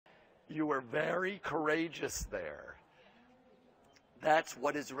You were very courageous there. That's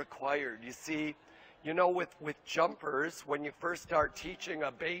what is required. You see, you know, with jumpers, when you first start teaching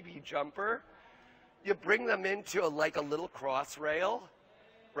a baby jumper, you bring them into like a little cross rail,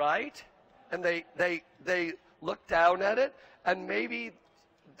 right? And they look down at it, and maybe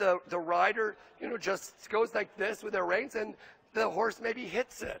the rider, you know, just goes like this with their reins, and the horse maybe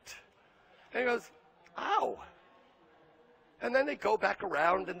hits it. And he goes, ow. And then they go back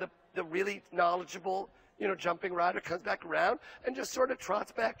around, and the really knowledgeable, you know, jumping rider comes back around and just sort of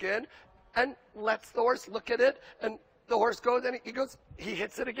trots back in and lets the horse look at it, and the horse goes, and he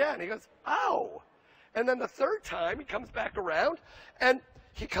hits it again. He goes, ow. And then the third time he comes back around, and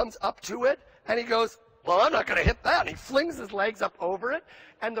he comes up to it, and he goes, well, I'm not going to hit that. And he flings his legs up over it,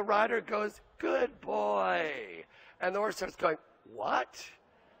 and the rider goes, good boy. And the horse starts going, what?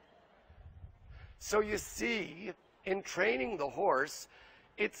 So you see, in training the horse,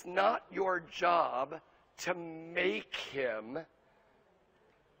 it's not your job to make him,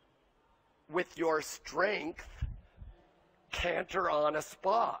 with your strength, canter on a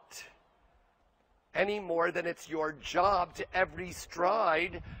spot, any more than it's your job to every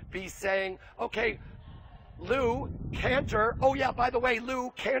stride be saying, okay, Lou, canter. Oh, yeah, by the way, Lou,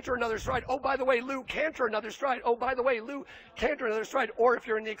 canter another stride. Oh, by the way, Lou, canter another stride. Oh, by the way, Lou, canter another stride. Or if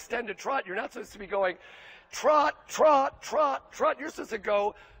you're in the extended trot, you're not supposed to be going trot, trot, trot, trot. You're supposed to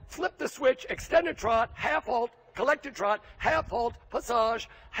go flip the switch, extended trot, half halt, collected trot, half halt, passage,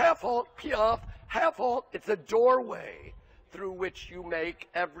 half halt, piaffe, half halt. It's a doorway through which you make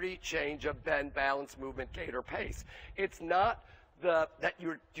every change of bend, balance, movement, gait, or pace. It's not that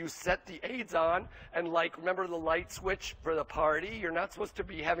you set the aids on, and like, remember the light switch for the party? You're not supposed to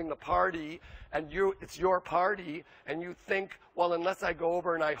be having the party, and it's your party, and you think, well, unless I go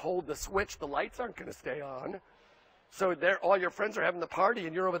over and I hold the switch, the lights aren't going to stay on. So all your friends are having the party,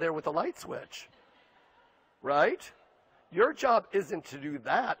 and you're over there with the light switch, right? Your job isn't to do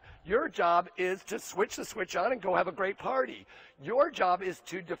that. Your job is to switch the switch on and go have a great party. Your job is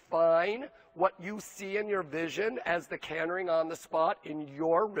to define what you see in your vision as the cantering on the spot in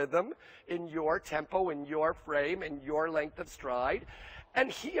your rhythm, in your tempo, in your frame, in your length of stride.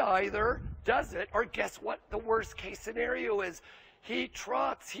 And he either does it, or guess what the worst case scenario is? He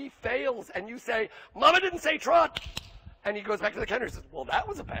trots, he fails, and you say, Mama didn't say trot. And he goes back to the canter and says, well, that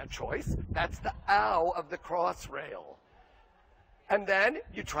was a bad choice. That's the ow of the cross rail. And then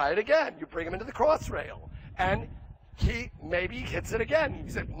you try it again. You bring him into the cross rail, and he maybe hits it again.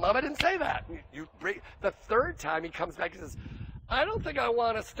 You say, Mama didn't say that. The third time he comes back and says, I don't think I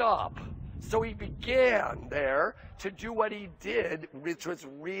want to stop. So he began there to do what he did, which was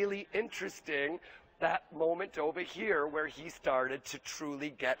really interesting, that moment over here where he started to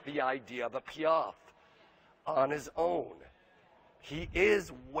truly get the idea of a piaffe on his own. He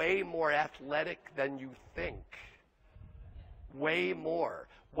is way more athletic than you think. Way more.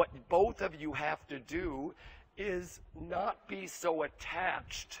 What both of you have to do is not be so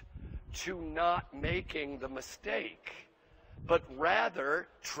attached to not making the mistake, but rather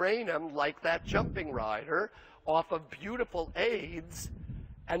train him like that jumping rider off of beautiful aids,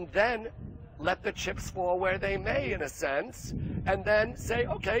 and then let the chips fall where they may, in a sense, and then say,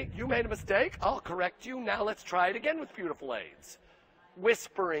 okay, you made a mistake, I'll correct you, now let's try it again with beautiful aids,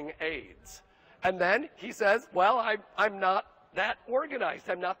 whispering aids. And then he says, well, I'm not that organized,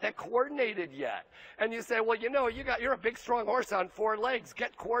 I'm not that coordinated yet. And you say, well, you know, you're a big, strong horse on 4 legs,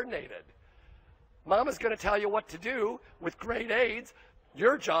 get coordinated. Mama's going to tell you what to do with great aids.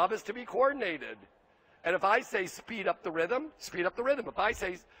 Your job is to be coordinated. And if I say speed up the rhythm, speed up the rhythm. If I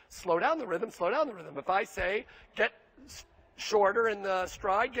say slow down the rhythm, slow down the rhythm. If I say get shorter in the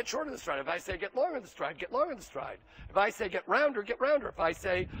stride, get shorter in the stride. If I say get longer in the stride, get longer in the stride. If I say get rounder, get rounder. If I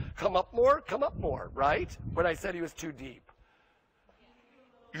say come up more, right? When I said he was too deep.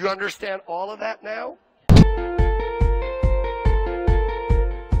 You understand all of that now?